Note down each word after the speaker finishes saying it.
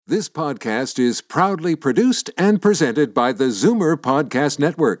This podcast is proudly produced and presented by the Zoomer Podcast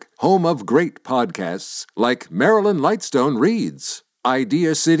Network, home of great podcasts like Marilyn Lightstone Reads,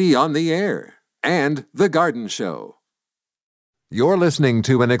 Idea City on the Air, and The Garden Show. You're listening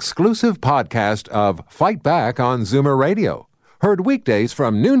to an exclusive podcast of Fight Back on Zoomer Radio, heard weekdays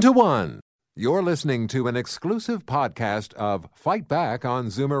from noon to 1. You're listening to an exclusive podcast of Fight Back on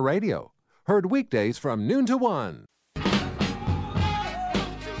Zoomer Radio, heard weekdays from noon to 1.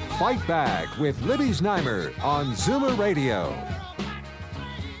 Fight Back with Libby Znaimer on Zoomer Radio.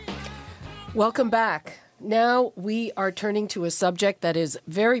 Welcome back. Now we are turning to a subject that is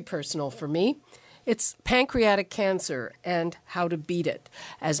very personal for me. It's pancreatic cancer and how to beat it.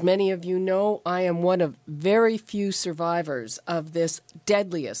 As many of you know, I am one of very few survivors of this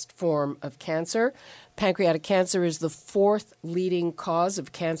deadliest form of cancer. Pancreatic cancer is the fourth leading cause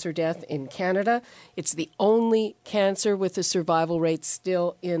of cancer death in Canada. It's the only cancer with a survival rate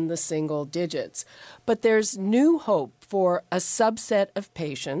still in the single digits. But there's new hope for a subset of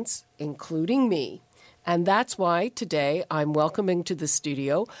patients, including me. And that's why today I'm welcoming to the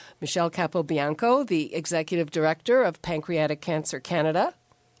studio Michelle Capobianco, the Executive Director of Pancreatic Cancer Canada.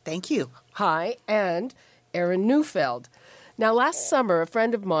 Thank you. Hi, and Aaron Neufeld. Now, last summer, a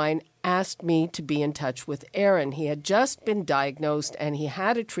friend of mine asked me to be in touch with Aaron. He had just been diagnosed and he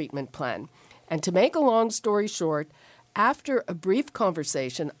had a treatment plan. And to make a long story short, after a brief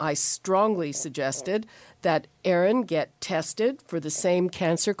conversation, I strongly suggested that Aaron get tested for the same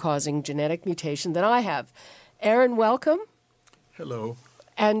cancer-causing genetic mutation that I have. Aaron, welcome. Hello.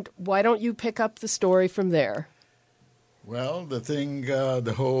 And why don't you pick up the story from there? Well,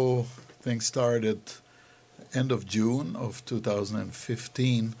 the whole thing started end of June of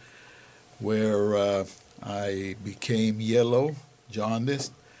 2015, where I became yellow,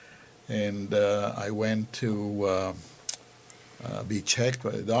 jaundiced, and I went to be checked by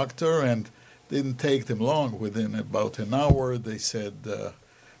a doctor, and didn't take them long. Within about an hour, they said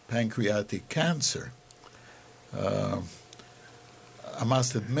pancreatic cancer. I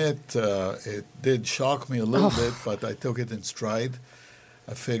must admit, it did shock me a little bit, but I took it in stride.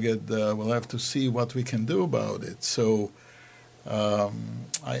 I figured we'll have to see what we can do about it. So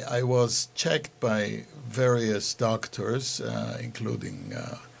I was checked by various doctors, including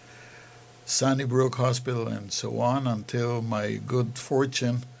Sunnybrook Hospital and so on, until my good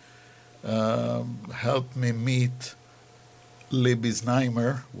fortune helped me meet Libby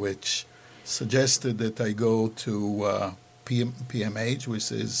Znaimer, which suggested that I go to PMH,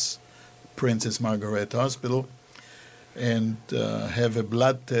 which is Princess Margaret Hospital, and have a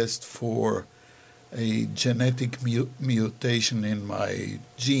blood test for a genetic mutation in my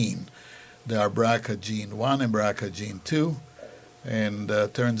gene, the BRCA gene 1 and BRCA gene 2. And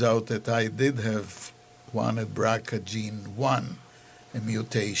turns out that I did have one at BRCA gene 1, a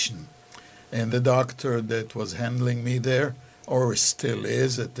mutation. And the doctor that was handling me there, or still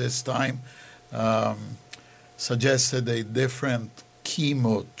is at this time, suggested a different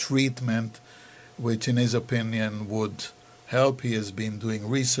chemo treatment, which in his opinion would help. He has been doing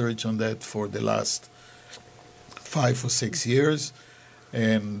research on that for the last 5 or 6 years.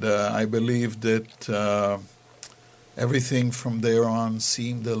 And I believe that everything from there on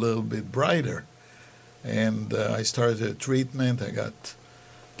seemed a little bit brighter. And I started a treatment. I got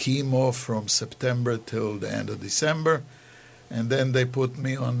chemo from September till the end of December. And then they put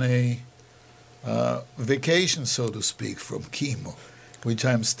me on a vacation, so to speak, from chemo, which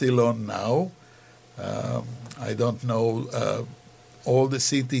I'm still on now. I don't know, all the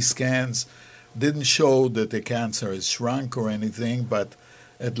CT scans didn't show that the cancer has shrunk or anything, but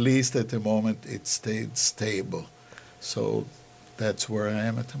at least at the moment it stayed stable. So that's where I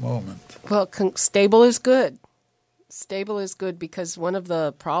am at the moment. Well, stable is good. Stable is good because one of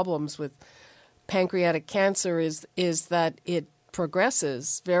the problems with pancreatic cancer is that it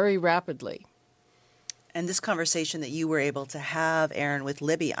progresses very rapidly. And this conversation that you were able to have, Aaron, with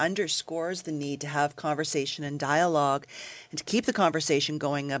Libby underscores the need to have conversation and dialogue and to keep the conversation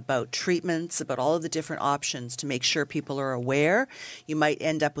going about treatments, about all of the different options to make sure people are aware. You might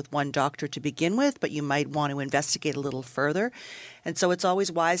end up with one doctor to begin with, but you might want to investigate a little further. And so it's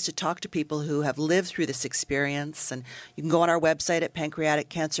always wise to talk to people who have lived through this experience. And you can go on our website at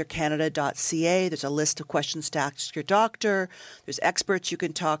PancreaticCancerCanada.ca. There's a list of questions to ask your doctor. There's experts you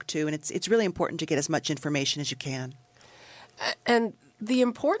can talk to. And it's really important to get as much information as you can. And the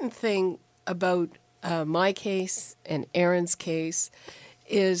important thing about my case and Aaron's case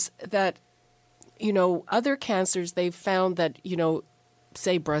is that, other cancers, they've found that,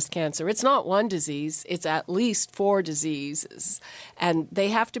 say breast cancer, it's not one disease, it's at least 4 diseases. And they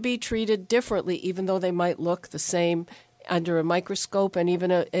have to be treated differently, even though they might look the same under a microscope, and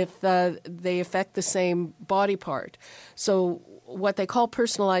even if they affect the same body part. So what they call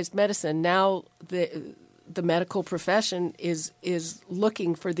personalized medicine, now the medical profession is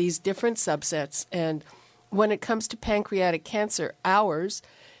looking for these different subsets. And when it comes to pancreatic cancer, ours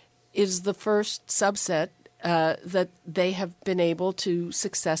is the first subset that they have been able to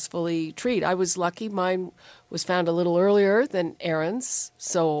successfully treat. I was lucky. Mine was found a little earlier than Aaron's,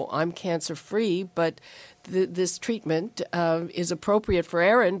 so I'm cancer-free, but this treatment is appropriate for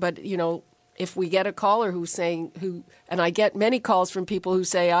Aaron. But, if we get a caller and I get many calls from people who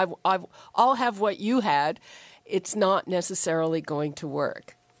say, I'll have what you had, it's not necessarily going to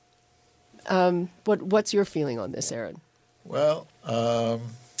work. What's your feeling on this, Aaron? Well, I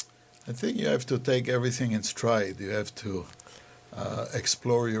think you have to take everything in stride. You have to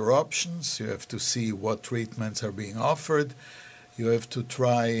explore your options. You have to see what treatments are being offered. You have to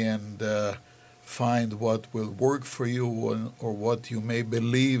try and find what will work for you or what you may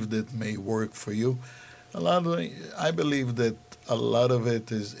believe that may work for you. I believe that a lot of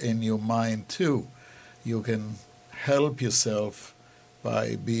it is in your mind too. You can help yourself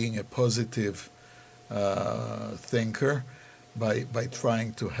by being a positive thinker, by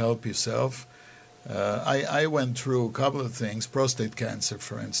trying to help yourself. I went through a couple of things, prostate cancer,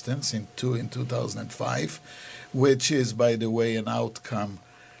 for instance, in 2005, which is, by the way, an outcome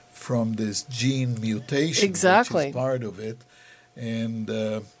from this gene mutation, exactly, which is part of it. And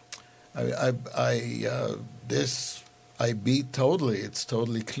I beat totally. It's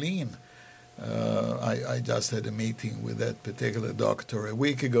totally clean. I just had a meeting with that particular doctor a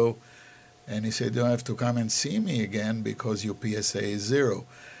week ago, and he said, you don't have to come and see me again because your PSA is 0.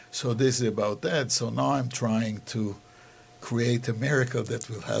 So this is about that. So now I'm trying to create a miracle that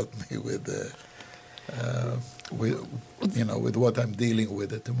will help me with what I'm dealing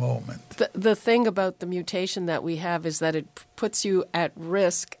with at the moment. The thing about the mutation that we have is that it puts you at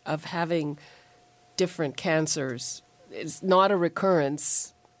risk of having different cancers. It's not a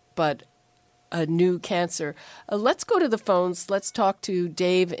recurrence, but a new cancer. Let's go to the phones. Let's talk to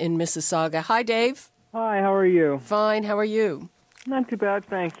Dave in Mississauga. Hi, Dave. Hi, how are you? Fine. How are you? Not too bad,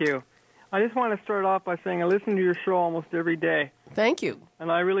 thank you. I just want to start off by saying I listen to your show almost every day. Thank you.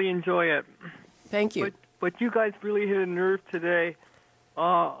 And I really enjoy it. Thank you. But you guys really hit a nerve today.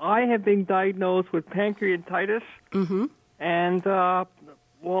 I have been diagnosed with pancreatitis and,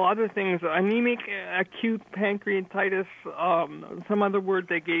 other things, anemic acute pancreatitis, some other word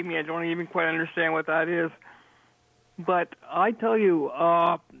they gave me. I don't even quite understand what that is. But I tell you,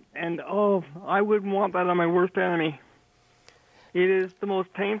 I wouldn't want that on my worst enemy. It is the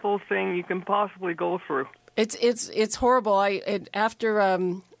most painful thing you can possibly go through. It's horrible. After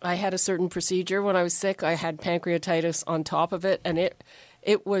I had a certain procedure when I was sick, I had pancreatitis on top of it, and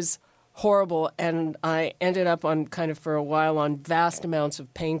it was horrible. And I ended up on for a while on vast amounts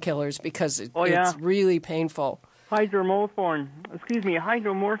of painkillers because it's really painful. Hydromorphine,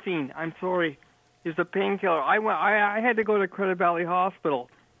 I'm sorry, is a painkiller. I had to go to Credit Valley Hospital,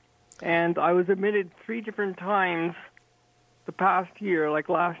 and I was admitted 3 different times the past year, like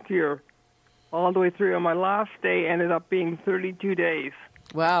last year, all the way through. And my last day ended up being 32 days.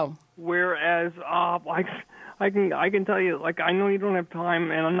 Wow. Whereas I can tell you, I know you don't have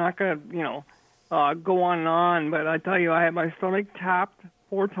time, and I'm not going to, go on and on, but I tell you, I had my stomach tapped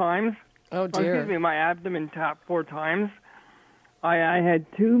 4 times. Oh, dear. Excuse me, my abdomen tapped 4 times. I had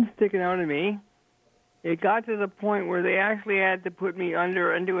tubes sticking out of me. It got to the point where they actually had to put me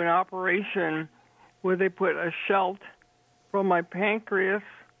into an operation where they put a shunt from my pancreas.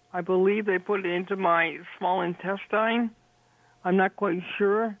 I believe they put it into my small intestine. I'm not quite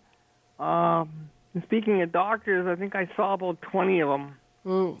sure. Speaking of doctors, I think I saw about 20 of them.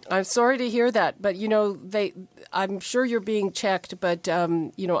 I'm sorry to hear that, but I'm sure you're being checked, but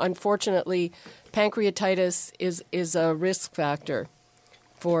unfortunately, pancreatitis is a risk factor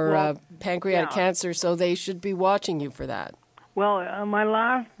for pancreatic cancer, so they should be watching you for that. Well, my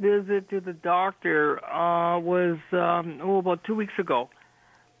last visit to the doctor was about 2 weeks ago,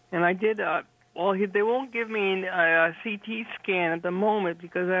 and I did. They won't give me a CT scan at the moment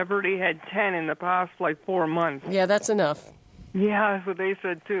because I've already had 10 in the past 4 months. Yeah, that's enough. Yeah, that's what they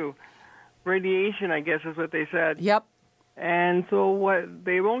said too. Radiation, I guess, is what they said. Yep. And so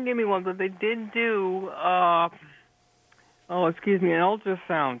they won't give me one, but they did do an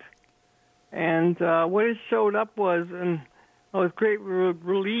ultrasound. And what it showed up was, and I was greatly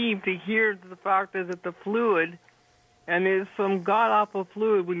relieved to hear the fact that the fluid, and there's some god-awful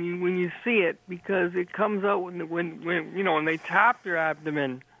fluid when you see it, because it comes out when they tap your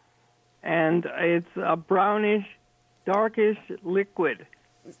abdomen, and it's a brownish, darkish liquid,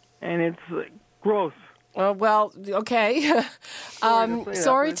 and it's gross. Well, okay.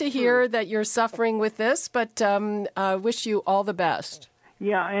 Sorry to hear that you're suffering with this, but I wish you all the best.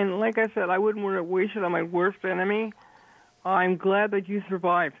 Yeah, and like I said, I wouldn't want to wish it on my worst enemy. I'm glad that you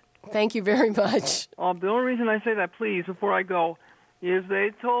survived. Thank you very much. The only reason I say that, please, before I go, is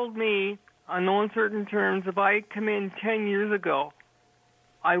they told me, on no uncertain terms, if I come in 10 years ago,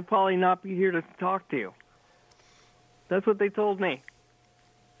 I would probably not be here to talk to you. That's what they told me.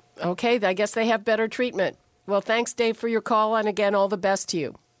 Okay, I guess they have better treatment. Well, thanks, Dave, for your call, and again, all the best to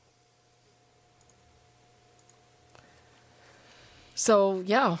you. So,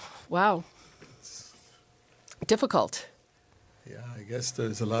 yeah, wow. Difficult. Yeah, I guess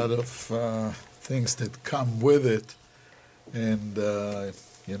there's a lot of things that come with it, and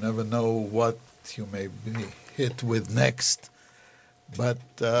you never know what you may be hit with next. But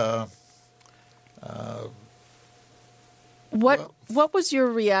What was your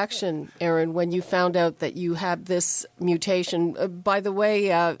reaction, Aaron, when you found out that you had this mutation? By the way,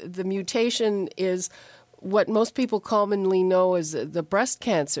 the mutation is what most people commonly know as the breast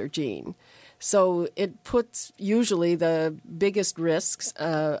cancer gene. So it puts usually the biggest risks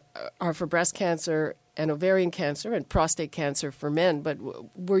are for breast cancer and ovarian cancer and prostate cancer for men. But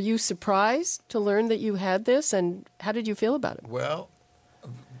were you surprised to learn that you had this, and how did you feel about it? Well,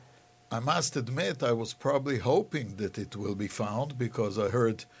 I must admit I was probably hoping that it will be found, because I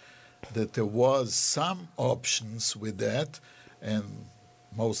heard that there was some options with that, and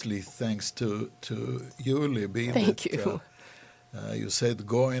mostly thanks to you, Libby. Thank you. You said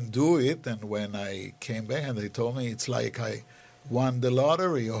go and do it, and when I came back and they told me, it's like I won the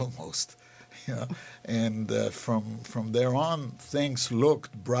lottery almost. And from there on, things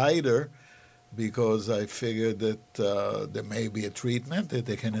looked brighter, because I figured that there may be a treatment that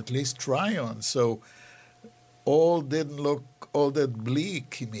they can at least try on. So all didn't look all that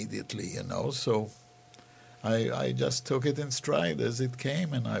bleak immediately, So I just took it in stride as it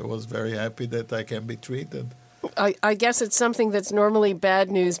came, and I was very happy that I can be treated. I guess it's something that's normally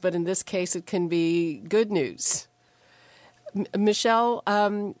bad news, but in this case it can be good news. Michelle,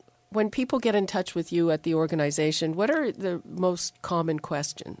 when people get in touch with you at the organization, what are the most common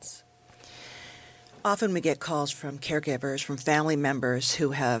questions? Often we get calls from caregivers, from family members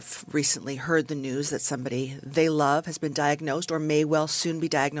who have recently heard the news that somebody they love has been diagnosed or may well soon be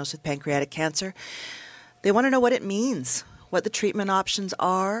diagnosed with pancreatic cancer. They want to know what it means, what the treatment options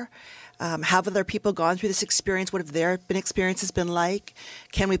are. Have other people gone through this experience? What have their experiences been like?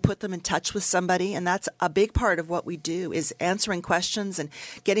 Can we put them in touch with somebody? And that's a big part of what we do, is answering questions and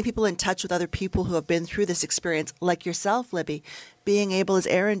getting people in touch with other people who have been through this experience, like yourself, Libby. Being able, as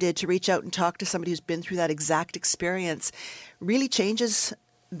Aaron did, to reach out and talk to somebody who's been through that exact experience really changes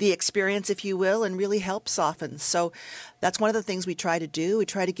the experience, if you will, and really helps soften. So that's one of the things we try to do. We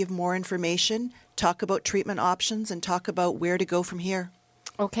try to give more information, talk about treatment options, and talk about where to go from here.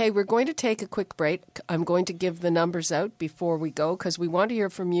 Okay, we're going to take a quick break. I'm going to give the numbers out before we go, because we want to hear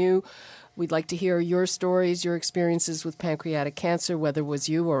from you. We'd like to hear your stories, your experiences with pancreatic cancer, whether it was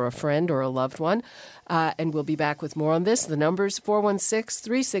you or a friend or a loved one. And we'll be back with more on this. The numbers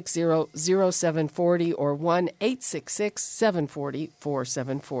 416-360-0740 or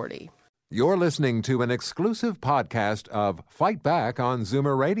 1-866-740-4740. You're listening to an exclusive podcast of Fight Back on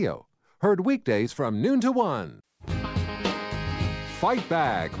Zoomer Radio. Heard weekdays from noon to 1. Fight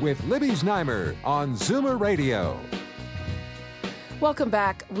Back with Libby Znaimer on Zoomer Radio. Welcome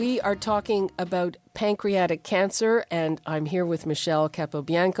back. We are talking about pancreatic cancer, and I'm here with Michelle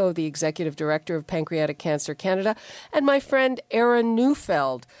Capobianco, the Executive Director of Pancreatic Cancer Canada, and my friend Aaron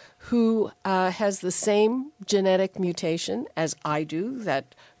Neufeld, who has the same genetic mutation as I do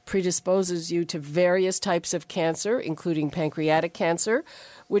that predisposes you to various types of cancer, including pancreatic cancer,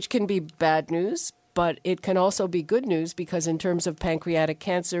 which can be bad news, but it can also be good news, because in terms of pancreatic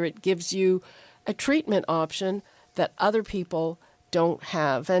cancer, it gives you a treatment option that other people don't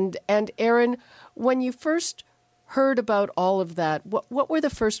have. And Aaron, when you first heard about all of that, what were the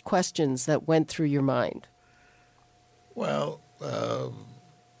first questions that went through your mind? Well,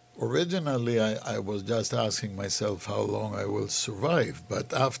 originally I was just asking myself how long I will survive.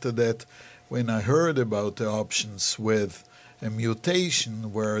 But after that, when I heard about the options with a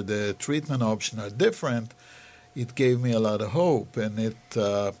mutation where the treatment options are different, it gave me a lot of hope, and it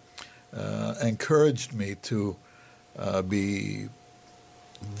encouraged me to be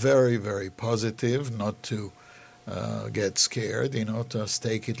very, very positive, not to get scared, just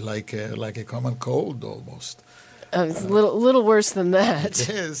take it like a common cold almost. It's a little worse than that. It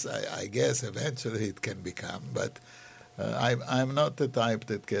is. I guess eventually it can become, but I'm not the type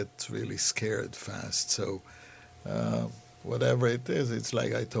that gets really scared fast. So whatever it is, it's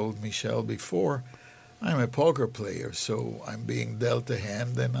like I told Michelle before, I'm a poker player, so I'm being dealt a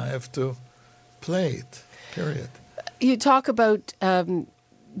hand and I have to play it, period. You talk about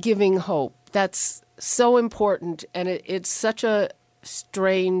giving hope. That's so important, and it's such a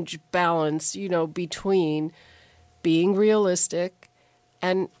strange balance, between being realistic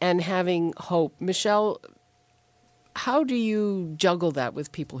and having hope. Michelle, how do you juggle that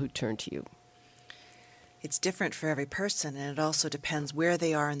with people who turn to you? It's different for every person, and it also depends where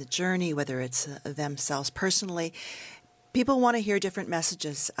they are in the journey, whether it's themselves personally. People want to hear different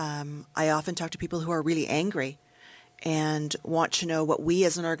messages. I often talk to people who are really angry and want to know what we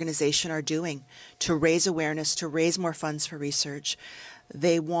as an organization are doing to raise awareness, to raise more funds for research.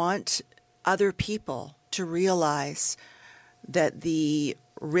 They want other people to realize that the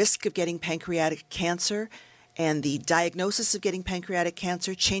risk of getting pancreatic cancer and the diagnosis of getting pancreatic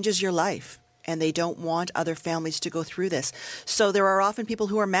cancer changes your life. And they don't want other families to go through this. So there are often people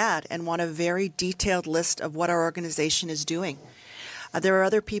who are mad and want a very detailed list of what our organization is doing. There are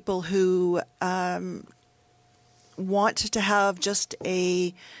other people who want to have just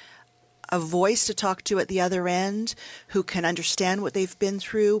a voice to talk to at the other end, who can understand what they've been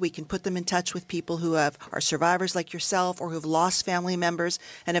through. We can put them in touch with people who are survivors like yourself or who have lost family members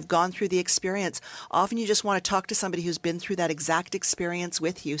and have gone through the experience. Often you just want to talk to somebody who's been through that exact experience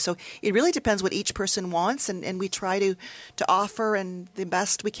with you. So it really depends what each person wants, and we try to offer and the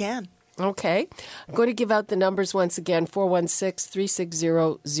best we can. Okay. I'm going to give out the numbers once again,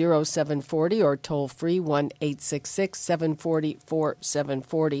 416-360-0740 or toll free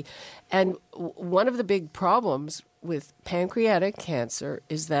 1-866-740-4740. And one of the big problems with pancreatic cancer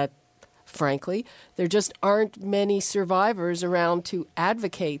is that, frankly, there just aren't many survivors around to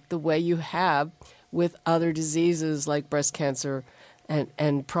advocate the way you have with other diseases like breast cancer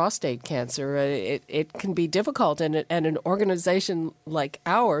and prostate cancer. It can be difficult, and an organization like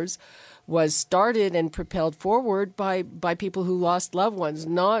ours was started and propelled forward by people who lost loved ones,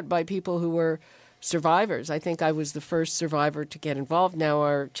 not by people who were survivors. I think I was the first survivor to get involved. Now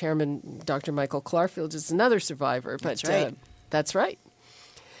our chairman, Dr. Michael Clarfield, is another survivor. That's right. That's right.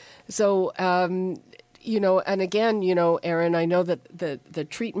 So, and again, Erin, I know that the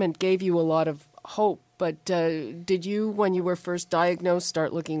treatment gave you a lot of hope, but did you, when you were first diagnosed,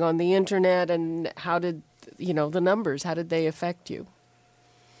 start looking on the internet, and how did, the numbers, how did they affect you?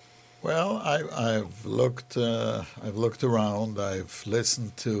 Well, I've looked around. I've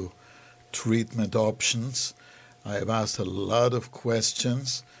listened to treatment options. I've asked a lot of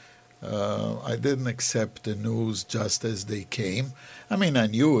questions. I didn't accept the news just as they came. I mean, I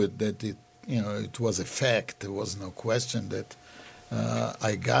knew that it was a fact. There was no question that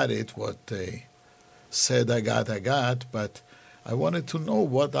I got it. What they said I got. But I wanted to know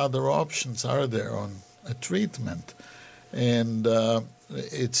what other options are there on a treatment, and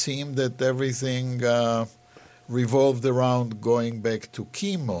it seemed that everything revolved around going back to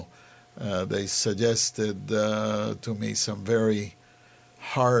chemo. They suggested to me some very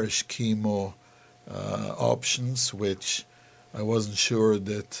harsh chemo options, which I wasn't sure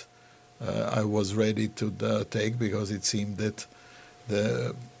that I was ready to take, because it seemed that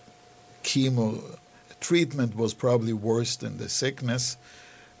the chemo treatment was probably worse than the sickness.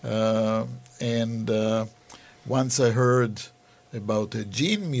 And once I heard about a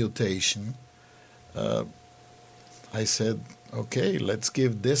gene mutation, I said, okay, let's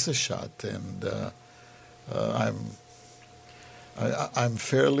give this a shot. And I'm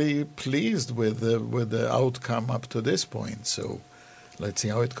fairly pleased with the outcome up to this point. So let's see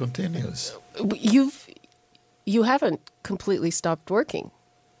how it continues. You haven't completely stopped working.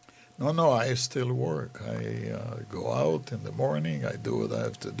 No, I still work. I go out in the morning. I do what I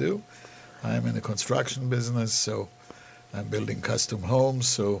have to do. I'm in the construction business, so I'm building custom homes.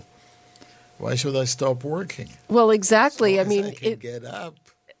 So why should I stop working? Well, exactly. I mean, I can get up.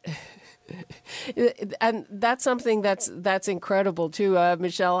 And that's something that's incredible too,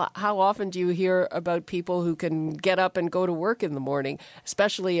 Michelle. How often do you hear about people who can get up and go to work in the morning?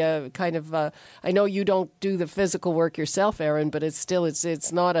 Especially I know you don't do the physical work yourself, Erin, but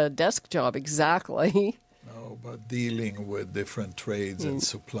it's not a desk job exactly. No, but dealing with different trades and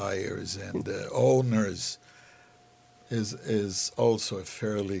suppliers and owners is also a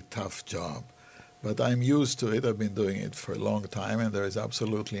fairly tough job. But I'm used to it. I've been doing it for a long time, and there is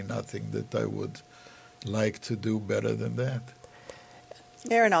absolutely nothing that I would like to do better than that.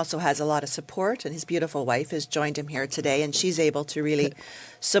 Aaron also has a lot of support, and his beautiful wife has joined him here today, and she's able to really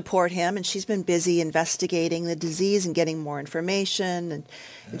support him, and she's been busy investigating the disease and getting more information, and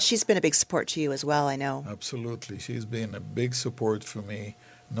she's been a big support to you as well, I know. Absolutely. She's been a big support for me,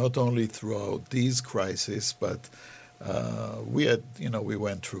 not only throughout these crises, but we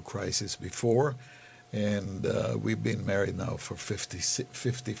went through crisis before, And we've been married now for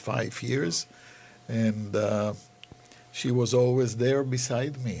 55 years. And she was always there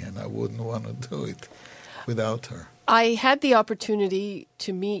beside me, and I wouldn't want to do it without her. I had the opportunity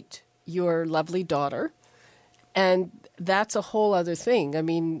to meet your lovely daughter, and that's a whole other thing. I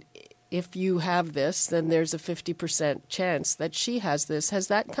mean, if you have this, then there's a 50% chance that she has this. Has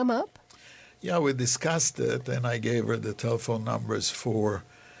that come up? Yeah, we discussed it, and I gave her the telephone numbers for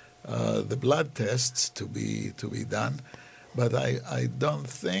the blood tests to be done. But I don't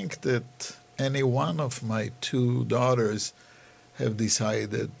think that any one of my two daughters have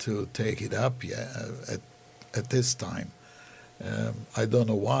decided to take it up yet at this time. I don't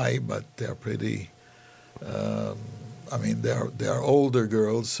know why, but they're pretty. They're older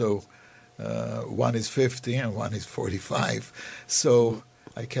girls, so one is 50 and one is 45. So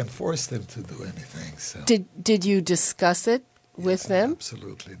I can't force them to do anything. So did you discuss it with them? I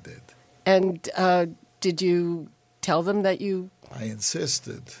absolutely did. And did you tell them that you? I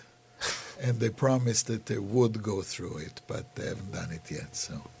insisted, and they promised that they would go through it, but they haven't done it yet.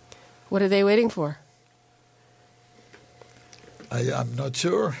 So, what are they waiting for? I'm not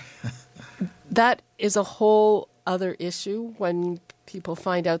sure. That is a whole other issue when people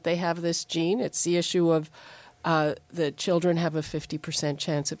find out they have this gene. It's the issue of the children have a 50%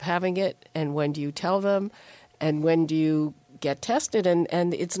 chance of having it, and when do you tell them, and when do you get tested?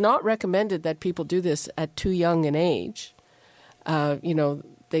 And it's not recommended that people do this at too young an age.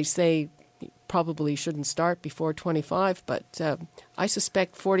 They say probably shouldn't start before 25, but I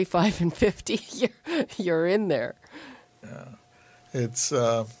suspect 45 and 50, you're in there. Yeah. It's.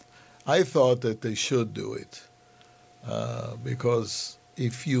 I thought that they should do it because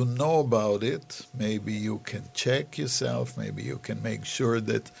if you know about it, maybe you can check yourself, maybe you can make sure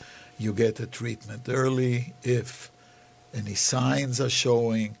that you get a treatment early if any signs are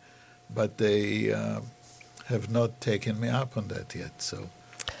showing, but they have not taken me up on that yet, so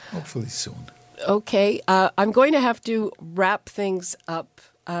hopefully soon. Okay, I'm going to have to wrap things up.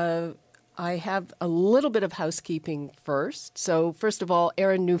 I have a little bit of housekeeping first. So first of all,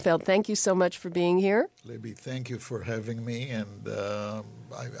 Aaron Neufeld, thank you so much for being here. Libby, thank you for having me, and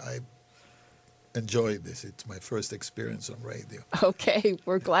I enjoyed this. It's my first experience on radio. Okay,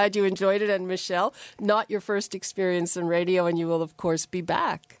 we're glad you enjoyed it. And Michelle, not your first experience on radio, and you will, of course, be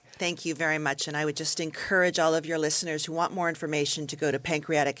back. Thank you very much. And I would just encourage all of your listeners who want more information to go to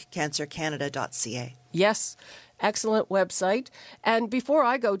PancreaticCancerCanada.ca. Yes, excellent website. And before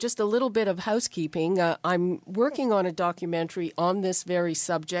I go, just a little bit of housekeeping. I'm working on a documentary on this very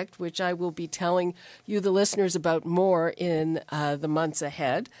subject, which I will be telling you, the listeners, about more in the months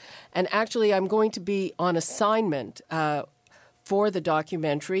ahead. And actually, I'm going to be on assignment for the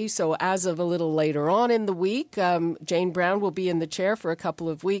documentary. So as of a little later on in the week, Jane Brown will be in the chair for a couple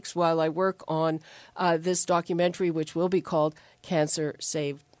of weeks while I work on this documentary, which will be called Cancer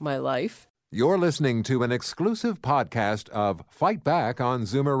Saved My Life. You're listening to an exclusive podcast of Fight Back on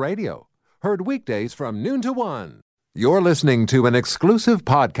Zoomer Radio, heard weekdays from noon to 1. You're listening to an exclusive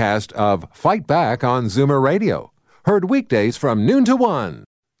podcast of Fight Back on Zoomer Radio, heard weekdays from noon to 1.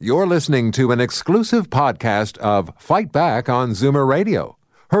 You're listening to an exclusive podcast of Fight Back on Zoomer Radio,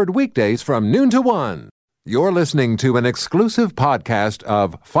 heard weekdays from noon to 1. You're listening to an exclusive podcast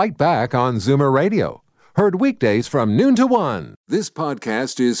of Fight Back on Zoomer Radio, heard weekdays from noon to 1. This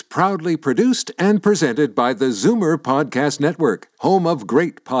podcast is proudly produced and presented by the Zoomer Podcast Network, home of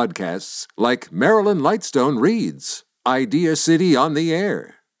great podcasts like Marilyn Lightstone Reads, Idea City on the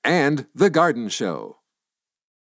Air, and The Garden Show.